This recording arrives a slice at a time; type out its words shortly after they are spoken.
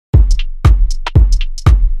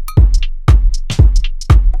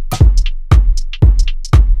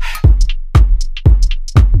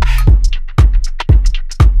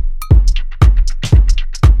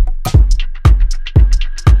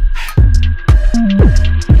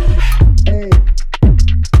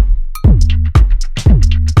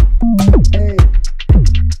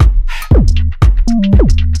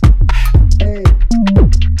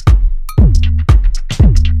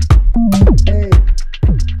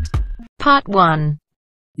Part 1.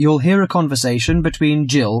 You'll hear a conversation between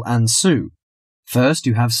Jill and Sue. First,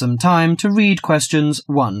 you have some time to read questions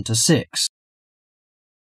 1 to 6.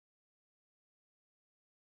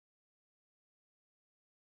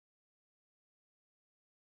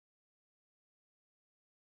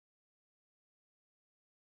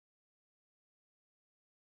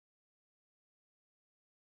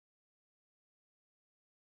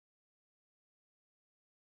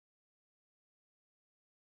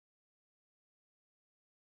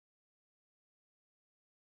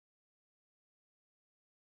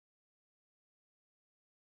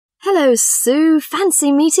 Hello, Sue.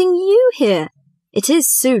 Fancy meeting you here. It is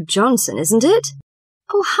Sue Johnson, isn't it?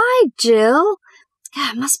 Oh, hi, Jill.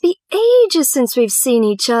 Must be ages since we've seen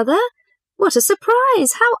each other. What a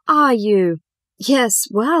surprise. How are you? Yes,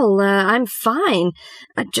 well, I'm fine.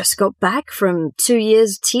 I just got back from 2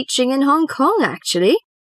 years teaching in Hong Kong, actually.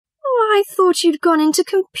 Oh, I thought you'd gone into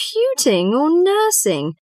computing or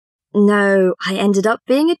nursing. No, I ended up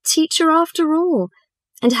being a teacher after all.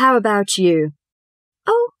 And how about you?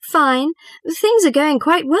 Oh, fine. Things are going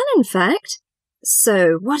quite well, in fact.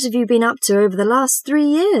 So, what have you been up to over the last 3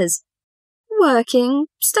 years? Working,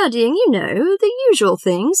 studying, you know, the usual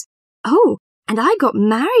things. Oh, and I got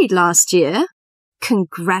married last year.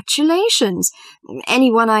 Congratulations.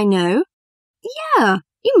 Anyone I know? Yeah,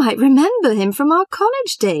 you might remember him from our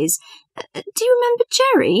college days. Do you remember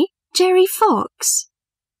Jerry? Jerry Fox?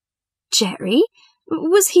 Jerry?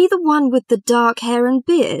 Was he the one with the dark hair and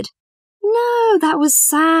beard? No, that was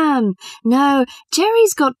Sam. No,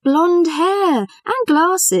 Jerry's got blonde hair and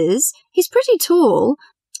glasses. He's pretty tall.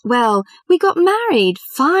 Well, we got married,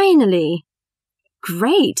 finally.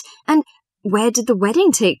 Great. And where did the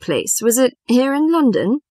wedding take place? Was it here in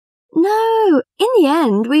London? No, in the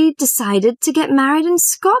end, we decided to get married in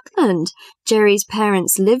Scotland. Jerry's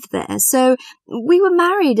parents lived there, so we were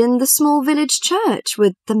married in the small village church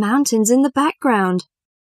with the mountains in the background.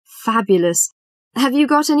 Fabulous. Have you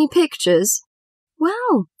got any pictures?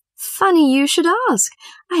 Well, funny you should ask.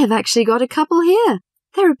 I have actually got a couple here.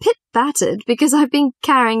 They're a bit battered because I've been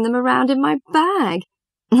carrying them around in my bag.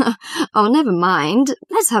 Oh, never mind.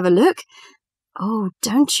 Let's have a look. Oh,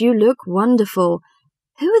 don't you look wonderful?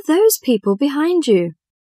 Who are those people behind you?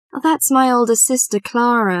 Oh, that's my older sister,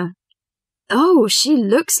 Clara. Oh, she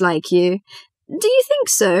looks like you. Do you think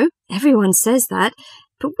so? Everyone says that,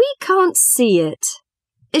 but we can't see it.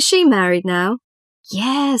 Is she married now?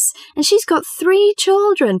 Yes, and she's got 3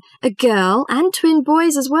 children, a girl and twin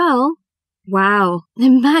boys as well. Wow,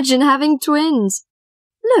 imagine having twins.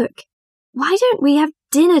 Look, why don't we have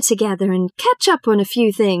dinner together and catch up on a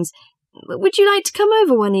few things? Would you like to come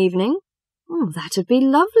over one evening? Oh, that'd be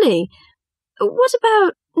lovely. What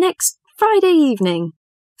about next Friday evening?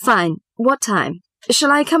 Fine, what time?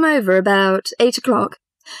 Shall I come over about 8 o'clock?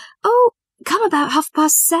 Oh, come about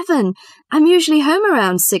 7:30. I'm usually home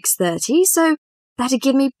around 6:30, so that'd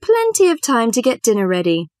give me plenty of time to get dinner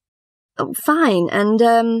ready. Oh, fine, and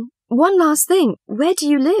one last thing. Where do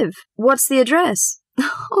you live? What's the address?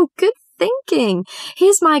 Oh, good thinking.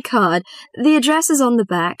 Here's my card. The address is on the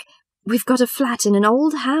back. We've got a flat in an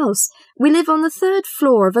old house. We live on the 3rd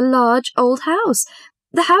floor of a large old house.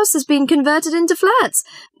 The house has been converted into flats,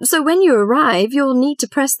 so when you arrive, you'll need to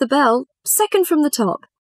press the bell, second from the top.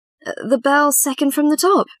 The bell second from the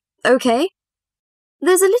top, okay?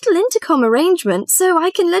 There's a little intercom arrangement, so I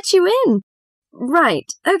can let you in.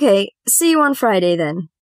 Right, okay, see you on Friday then.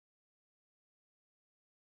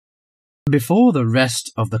 Before the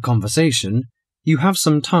rest of the conversation, you have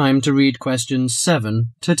some time to read questions 7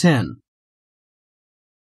 to 10.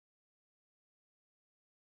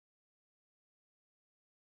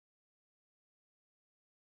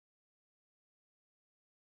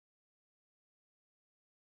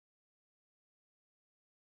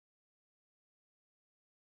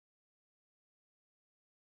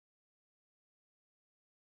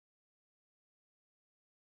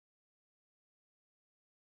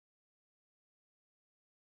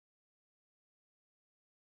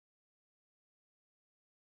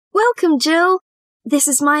 Welcome, Jill. This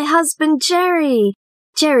is my husband, Jerry.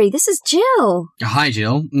 Jerry, this is Jill. Hi,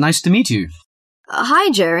 Jill. Nice to meet you.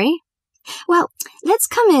 Hi, Jerry. Well, let's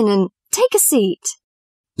come in and take a seat.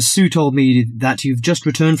 Sue told me that you've just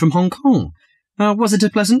returned from Hong Kong. Was it a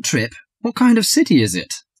pleasant trip? What kind of city is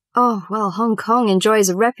it? Oh, well, Hong Kong enjoys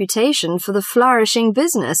a reputation for the flourishing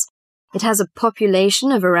business. It has a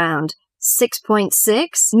population of around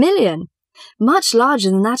 6.6 million. Much larger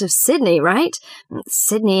than that of Sydney, right?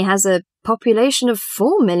 Sydney has a population of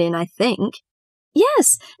 4 million, I think.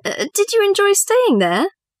 Yes, did you enjoy staying there?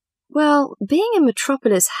 Well, being a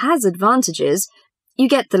metropolis has advantages. You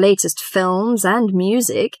get the latest films and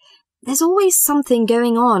music. There's always something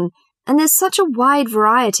going on, and there's such a wide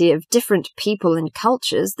variety of different people and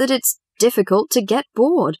cultures that it's difficult to get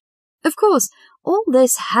bored. Of course, all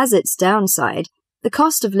this has its downside. The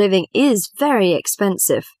cost of living is very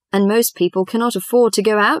expensive, and most people cannot afford to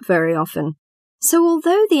go out very often. So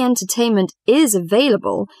although the entertainment is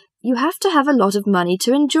available, you have to have a lot of money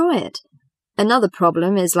to enjoy it. Another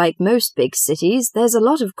problem is, like most big cities, there's a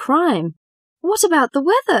lot of crime. What about the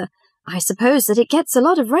weather? I suppose that it gets a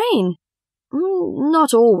lot of rain.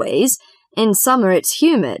 Not always. In summer it's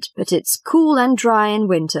humid, but it's cool and dry in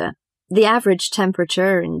winter. The average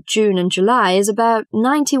temperature in June and July is about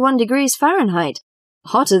 91 degrees Fahrenheit.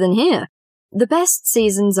 Hotter than here. The best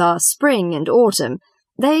seasons are spring and autumn.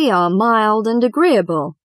 They are mild and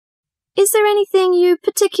agreeable. Is there anything you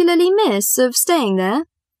particularly miss of staying there?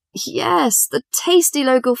 Yes, the tasty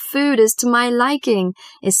local food is to my liking,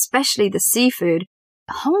 especially the seafood.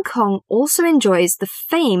 Hong Kong also enjoys the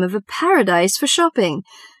fame of a paradise for shopping,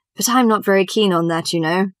 but I'm not very keen on that, you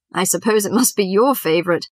know. I suppose it must be your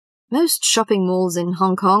favourite. Most shopping malls in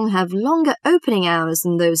Hong Kong have longer opening hours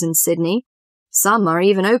than those in Sydney. Some are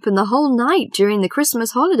even open the whole night during the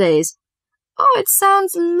Christmas holidays. Oh, it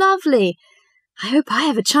sounds lovely. I hope I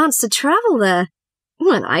have a chance to travel there.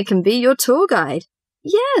 And I can be your tour guide.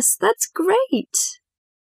 Yes, that's great.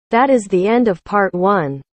 That is the end of part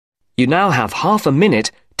 1. You now have half a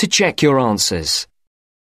minute to check your answers.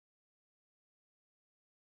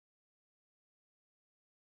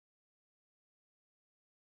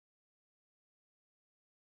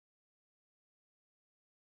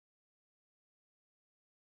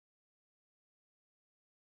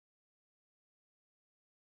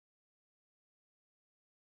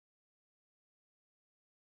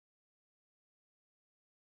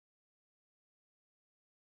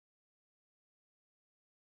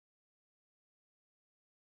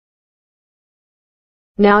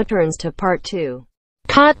 Now turns to part 2.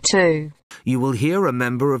 Part 2. You will hear a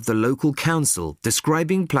member of the local council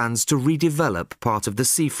describing plans to redevelop part of the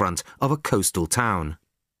seafront of a coastal town.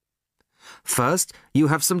 First, you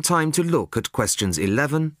have some time to look at questions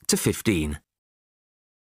 11 to 15.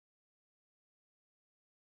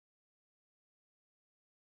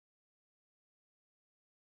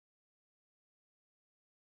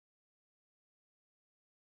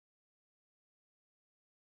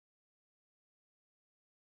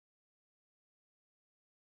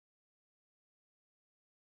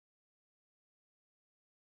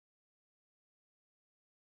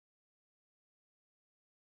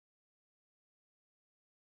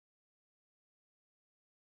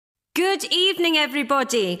 Good evening,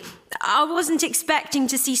 everybody. I wasn't expecting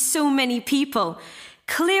to see so many people.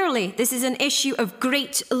 Clearly, this is an issue of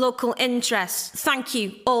great local interest. Thank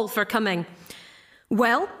you all for coming.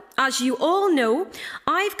 Well, as you all know,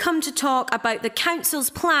 I've come to talk about the Council's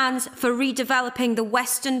plans for redeveloping the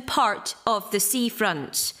western part of the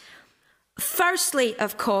seafront. Firstly,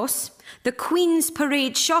 of course, the Queen's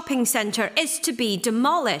Parade shopping centre is to be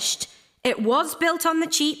demolished. It was built on the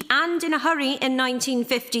cheap and in a hurry in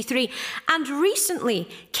 1953 and recently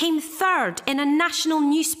came third in a national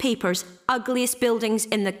newspaper's ugliest buildings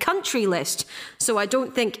in the country list, so I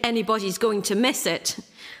don't think anybody's going to miss it.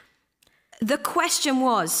 The question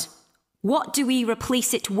was, what do we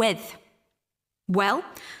replace it with? Well,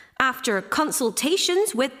 after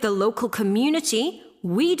consultations with the local community,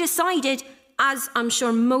 we decided, as I'm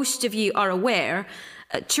sure most of you are aware,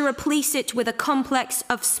 to replace it with a complex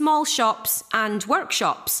of small shops and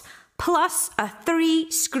workshops, plus a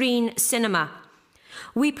 3-screen cinema.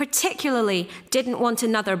 We particularly didn't want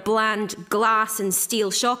another bland glass and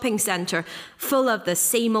steel shopping centre full of the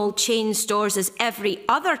same old chain stores as every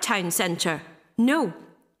other town centre. No,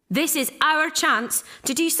 this is our chance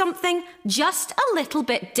to do something just a little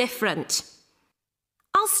bit different.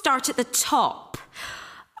 I'll start at the top.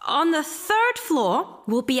 On the 3rd floor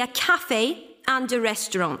will be a cafe and a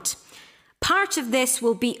restaurant. Part of this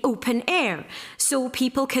will be open air, so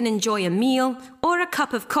people can enjoy a meal or a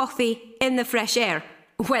cup of coffee in the fresh air,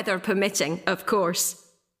 weather permitting, of course.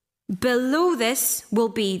 Below this will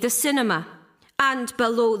be the cinema, and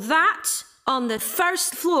below that, on the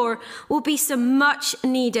 1st floor, will be some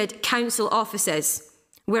much-needed council offices.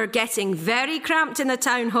 We're getting very cramped in the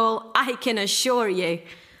town hall, I can assure you.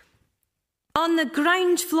 On the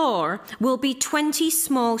ground floor will be 20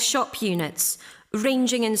 small shop units,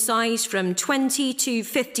 ranging in size from 20 to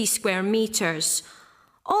 50 square metres.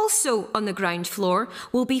 Also on the ground floor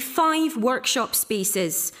will be 5 workshop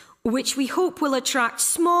spaces, which we hope will attract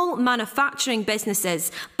small manufacturing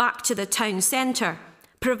businesses back to the town centre,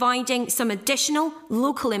 providing some additional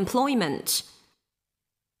local employment.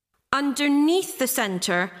 Underneath the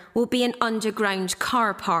centre will be an underground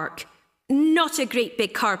car park, Not a great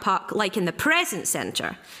big car park like in the present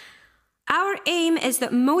centre. Our aim is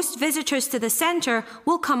that most visitors to the centre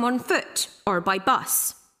will come on foot or by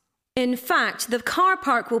bus. In fact, the car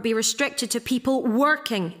park will be restricted to people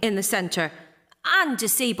working in the centre and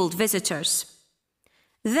disabled visitors.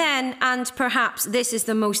 Then, and perhaps this is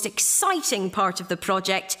the most exciting part of the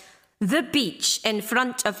project, the beach in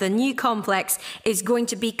front of the new complex is going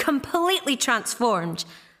to be completely transformed.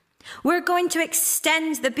 We're going to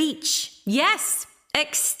extend the beach. Yes,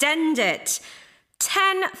 extend it.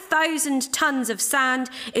 10,000 tonnes of sand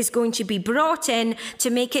is going to be brought in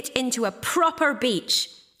to make it into a proper beach,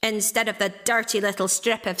 instead of the dirty little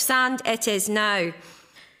strip of sand it is now.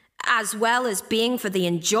 As well as being for the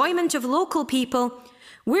enjoyment of local people,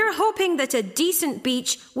 we're hoping that a decent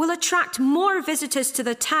beach will attract more visitors to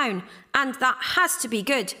the town, and that has to be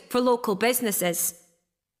good for local businesses.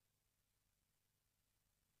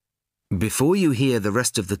 Before you hear the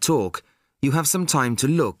rest of the talk, you have some time to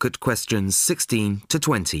look at questions 16 to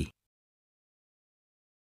 20.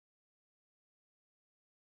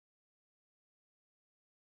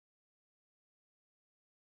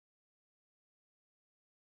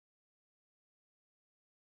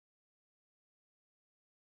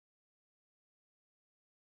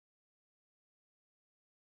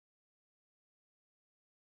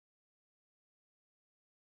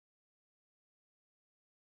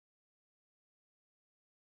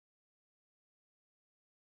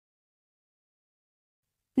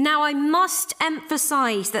 Now, I must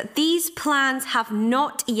emphasise that these plans have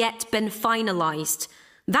not yet been finalised.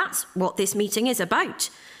 That's what this meeting is about.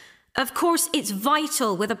 Of course, it's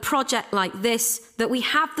vital with a project like this that we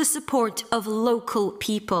have the support of local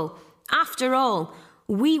people. After all,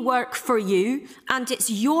 we work for you, and it's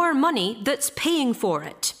your money that's paying for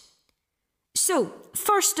it. So,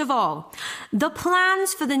 first of all, the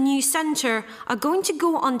plans for the new centre are going to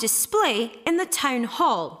go on display in the town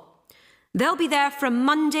hall. They'll be there from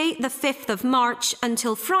Monday the 5th of March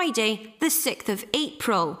until Friday the 6th of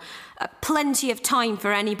April. Plenty of time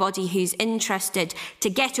for anybody who's interested to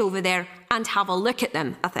get over there and have a look at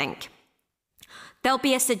them, I think. There'll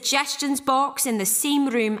be a suggestions box in the same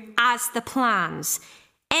room as the plans.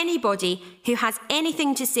 Anybody who has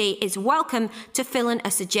anything to say is welcome to fill in a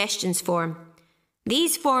suggestions form.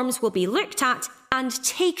 These forms will be looked at and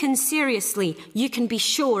taken seriously, you can be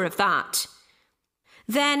sure of that.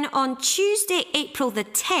 Then on Tuesday, April the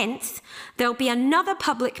 10th, there'll be another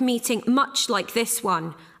public meeting much like this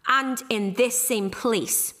one, and in this same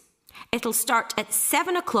place. It'll start at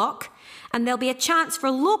 7 o'clock, and there'll be a chance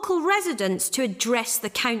for local residents to address the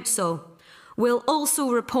council. We'll also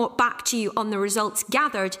report back to you on the results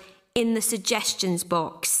gathered in the suggestions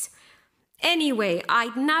box. Anyway,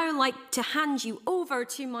 I'd now like to hand you over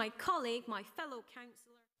to my colleague, my fellow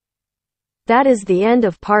councillor. That is the end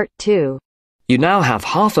of part 2. You now have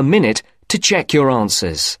half a minute to check your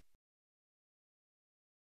answers.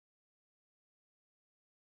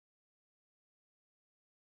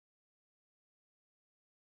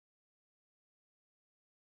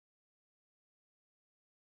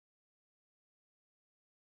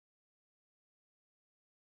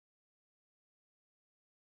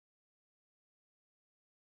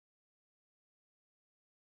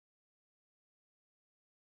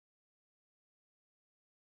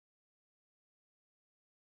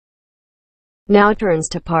 Now turns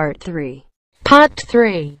to part 3. Part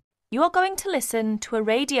 3. You are going to listen to a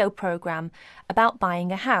radio programme about buying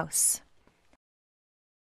a house.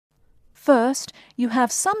 First, you have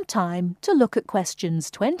some time to look at questions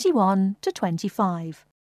 21 to 25.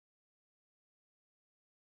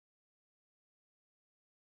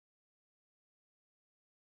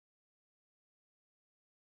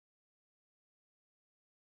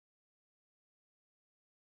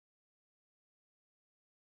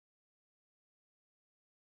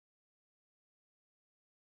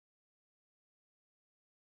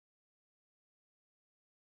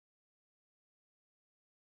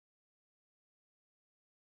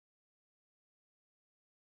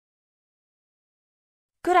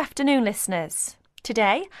 Good afternoon, listeners.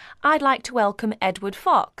 Today, I'd like to welcome Edward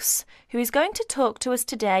Fox, who is going to talk to us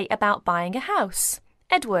today about buying a house.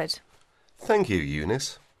 Edward. Thank you,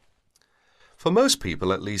 Eunice. For most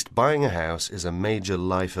people, at least, buying a house is a major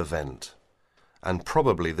life event, and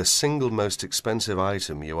probably the single most expensive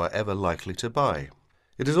item you are ever likely to buy.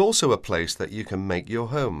 It is also a place that you can make your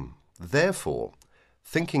home. Therefore,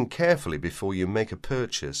 thinking carefully before you make a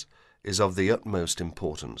purchase is of the utmost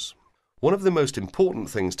importance. One of the most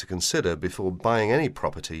important things to consider before buying any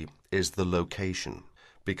property is the location,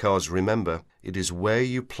 because remember, it is where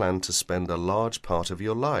you plan to spend a large part of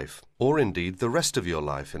your life, or indeed the rest of your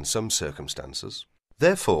life in some circumstances.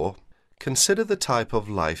 Therefore, Consider the type of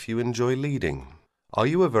life you enjoy leading. Are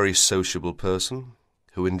you a very sociable person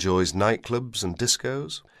who enjoys nightclubs and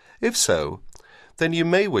discos? If so, then you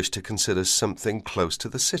may wish to consider something close to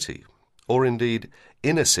the city, or indeed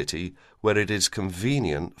in a city where it is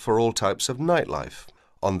convenient for all types of nightlife.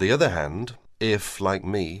 On the other hand, if, like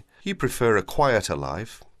me, you prefer a quieter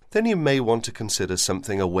life, then you may want to consider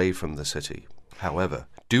something away from the city. However,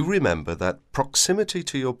 do remember that proximity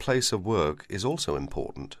to your place of work is also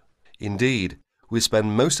important. Indeed, we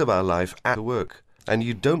spend most of our life at work, and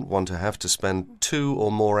you don't want to have to spend 2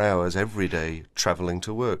 or more hours every day travelling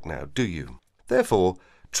to work now, do you? Therefore,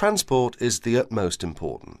 transport is the utmost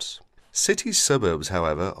importance. City suburbs,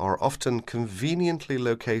 however, are often conveniently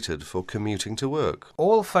located for commuting to work,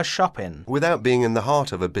 all for shopping, without being in the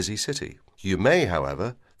heart of a busy city. You may,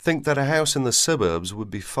 however, think that a house in the suburbs would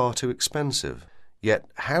be far too expensive. Yet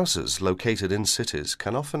houses located in cities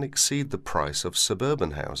can often exceed the price of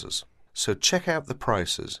suburban houses. So check out the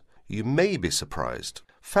prices. You may be surprised.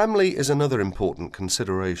 Family is another important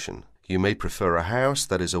consideration. You may prefer a house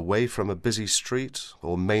that is away from a busy street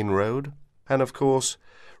or main road. And of course,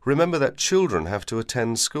 remember that children have to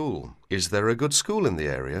attend school. Is there a good school in the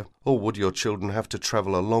area, or would your children have to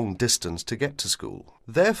travel a long distance to get to school?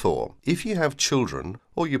 Therefore, if you have children,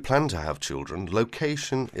 or you plan to have children,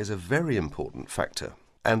 location is a very important factor.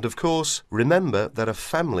 And of course, remember that a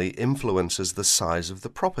family influences the size of the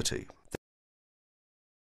property.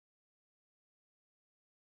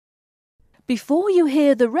 Before you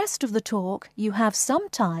hear the rest of the talk, you have some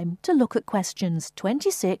time to look at questions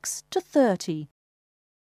 26 to 30.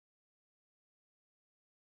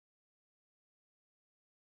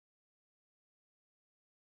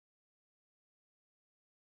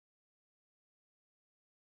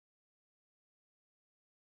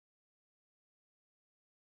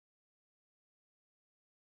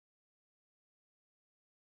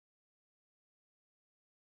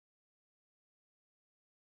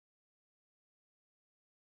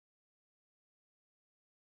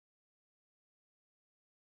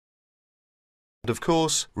 And of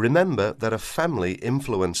course, remember that a family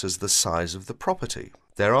influences the size of the property.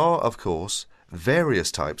 There are, of course,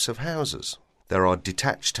 various types of houses. There are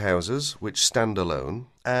detached houses which stand alone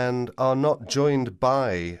and are not joined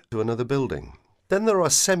by to another building. Then there are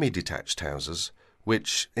semi-detached houses,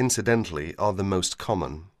 which, incidentally, are the most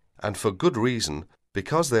common, and for good reason,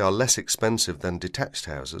 because they are less expensive than detached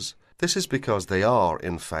houses. This is because they are,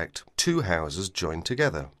 in fact, 2 houses joined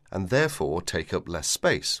together, and therefore take up less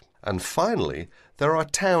space. And finally, there are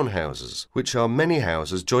townhouses, which are many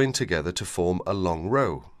houses joined together to form a long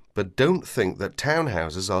row. But don't think that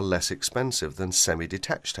townhouses are less expensive than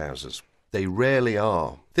semi-detached houses. They rarely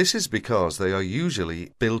are. This is because they are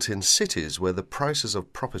usually built in cities where the prices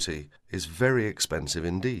of property is very expensive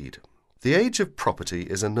indeed. The age of property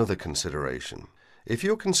is another consideration. If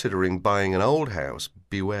you're considering buying an old house,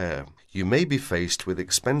 beware. You may be faced with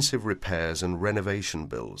expensive repairs and renovation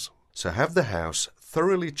bills. So have the house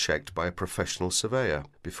thoroughly checked by a professional surveyor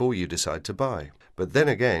before you decide to buy. But then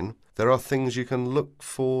again, there are things you can look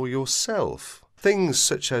for yourself. Things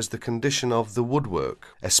such as the condition of the woodwork,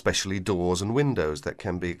 especially doors and windows that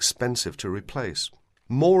can be expensive to replace.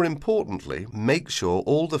 More importantly, make sure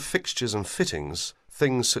all the fixtures and fittings,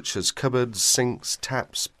 things such as cupboards, sinks,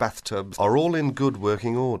 taps, bathtubs, are all in good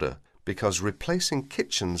working order, because replacing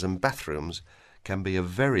kitchens and bathrooms can be a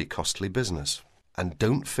very costly business. And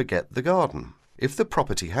don't forget the garden. If the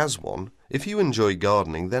property has one, if you enjoy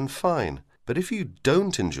gardening, then fine. But if you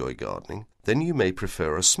don't enjoy gardening, then you may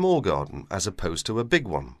prefer a small garden as opposed to a big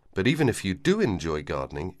one. But even if you do enjoy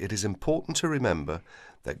gardening, it is important to remember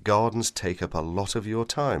that gardens take up a lot of your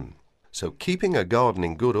time. So keeping a garden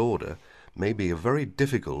in good order may be very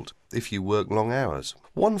difficult if you work long hours.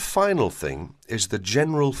 One final thing is the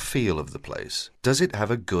general feel of the place. Does it have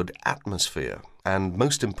a good atmosphere? And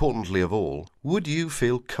most importantly of all, would you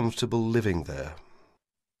feel comfortable living there?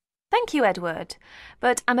 Thank you, Edward.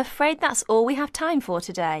 But I'm afraid that's all we have time for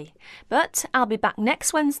today. But I'll be back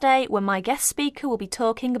next Wednesday when my guest speaker will be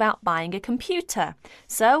talking about buying a computer.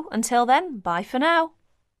 So until then, bye for now.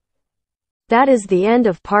 That is the end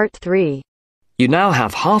of part 3. You now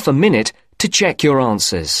have half a minute to check your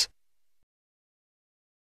answers.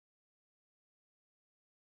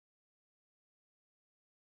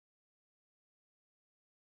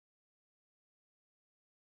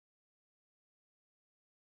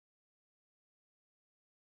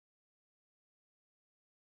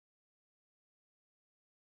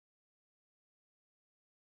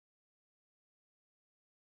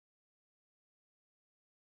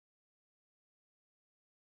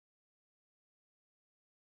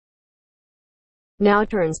 Now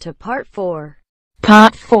turns to part 4.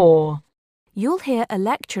 Part 4. You'll hear a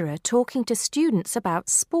lecturer talking to students about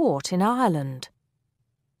sport in Ireland.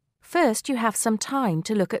 First, you have some time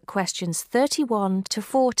to look at questions 31 to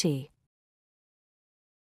 40.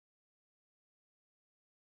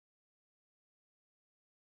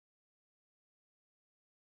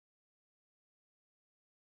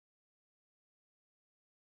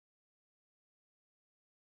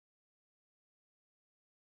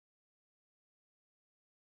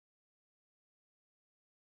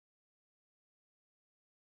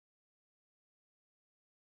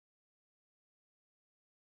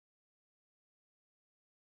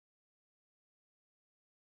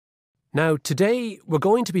 Now, today we're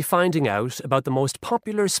going to be finding out about the most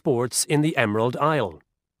popular sports in the Emerald Isle.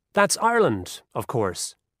 That's Ireland, of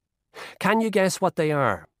course. Can you guess what they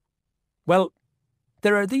are? Well,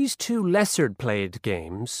 there are these two lesser-played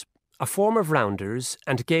games, a form of rounders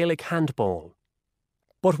and Gaelic handball.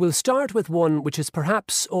 But we'll start with one which is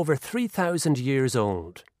perhaps over 3,000 years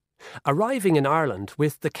old, arriving in Ireland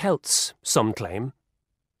with the Celts, some claim.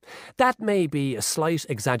 That may be a slight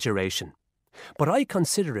exaggeration, but I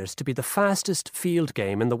consider it to be the fastest field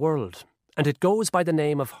game in the world, and it goes by the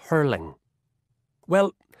name of hurling.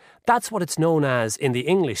 Well, that's what it's known as in the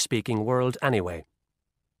English-speaking world anyway.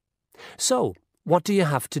 So, what do you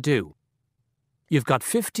have to do? You've got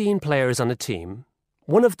 15 players on a team,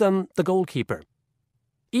 one of them the goalkeeper.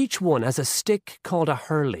 Each one has a stick called a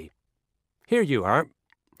hurley. Here you are.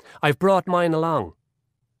 I've brought mine along.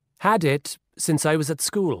 Had it since I was at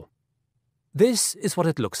school. This is what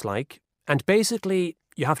it looks like. And basically,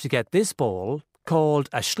 you have to get this ball, called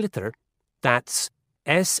a sliotar, that's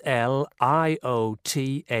S-L-I-O-T-A-R,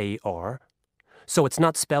 so it's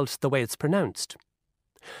not spelt the way it's pronounced.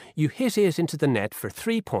 You hit it into the net for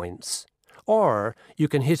 3 points, or you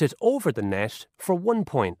can hit it over the net for 1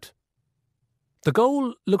 point. The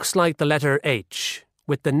goal looks like the letter H,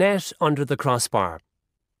 with the net under the crossbar.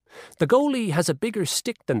 The goalie has a bigger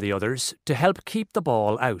stick than the others to help keep the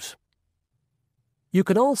ball out. You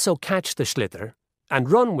can also catch the sliotar and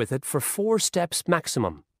run with it for 4 steps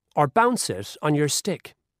maximum, or bounce it on your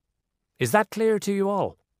stick. Is that clear to you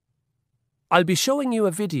all? I'll be showing you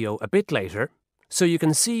a video a bit later, so you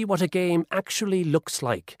can see what a game actually looks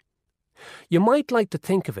like. You might like to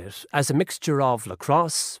think of it as a mixture of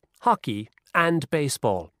lacrosse, hockey, and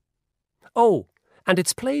baseball. Oh, and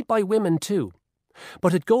it's played by women too,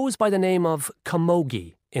 but it goes by the name of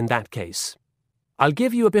camogie in that case. I'll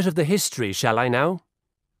give you a bit of the history, shall I now?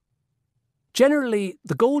 Generally,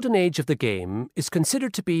 the golden age of the game is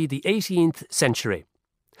considered to be the 18th century.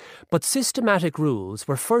 But systematic rules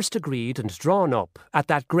were first agreed and drawn up at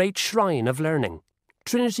that great shrine of learning,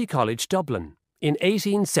 Trinity College Dublin, in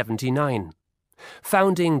 1879,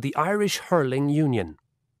 founding the Irish Hurling Union,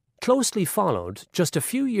 closely followed just a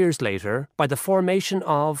few years later by the formation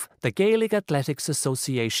of the Gaelic Athletics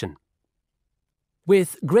Association.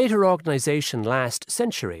 With greater organisation last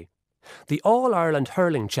century, the All-Ireland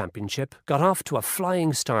Hurling Championship got off to a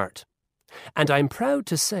flying start, and I'm proud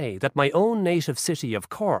to say that my own native city of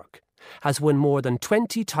Cork has won more than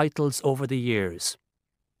 20 titles over the years.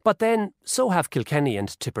 But then, so have Kilkenny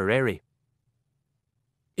and Tipperary.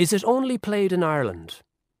 Is it only played in Ireland?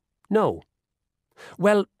 No.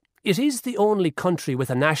 Well, it is the only country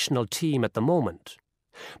with a national team at the moment,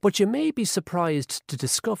 but you may be surprised to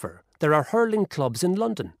discover there are hurling clubs in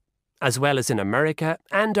London, as well as in America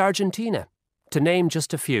and Argentina, to name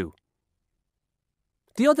just a few.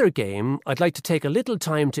 The other game I'd like to take a little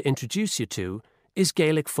time to introduce you to is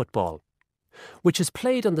Gaelic football, which is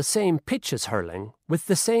played on the same pitch as hurling with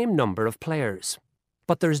the same number of players.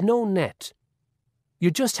 But there's no net. You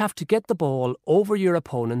just have to get the ball over your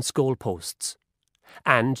opponent's goalposts.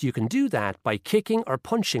 And you can do that by kicking or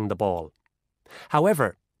punching the ball.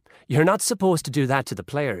 However, you're not supposed to do that to the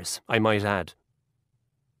players, I might add.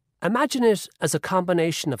 Imagine it as a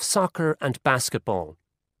combination of soccer and basketball.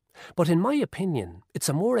 But in my opinion, it's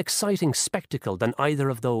a more exciting spectacle than either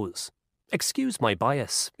of those. Excuse my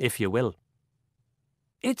bias, if you will.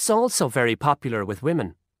 It's also very popular with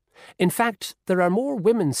women. In fact, there are more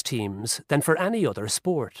women's teams than for any other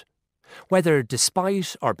sport. Whether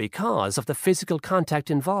despite or because of the physical contact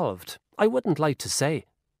involved, I wouldn't like to say.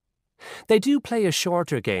 They do play a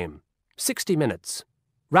shorter game, 60 minutes,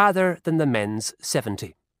 rather than the men's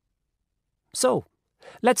 70. So,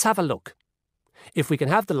 let's have a look. If we can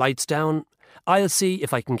have the lights down, I'll see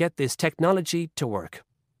if I can get this technology to work.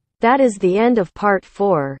 That is the end of part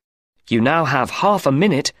 4. You now have half a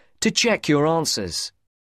minute to check your answers.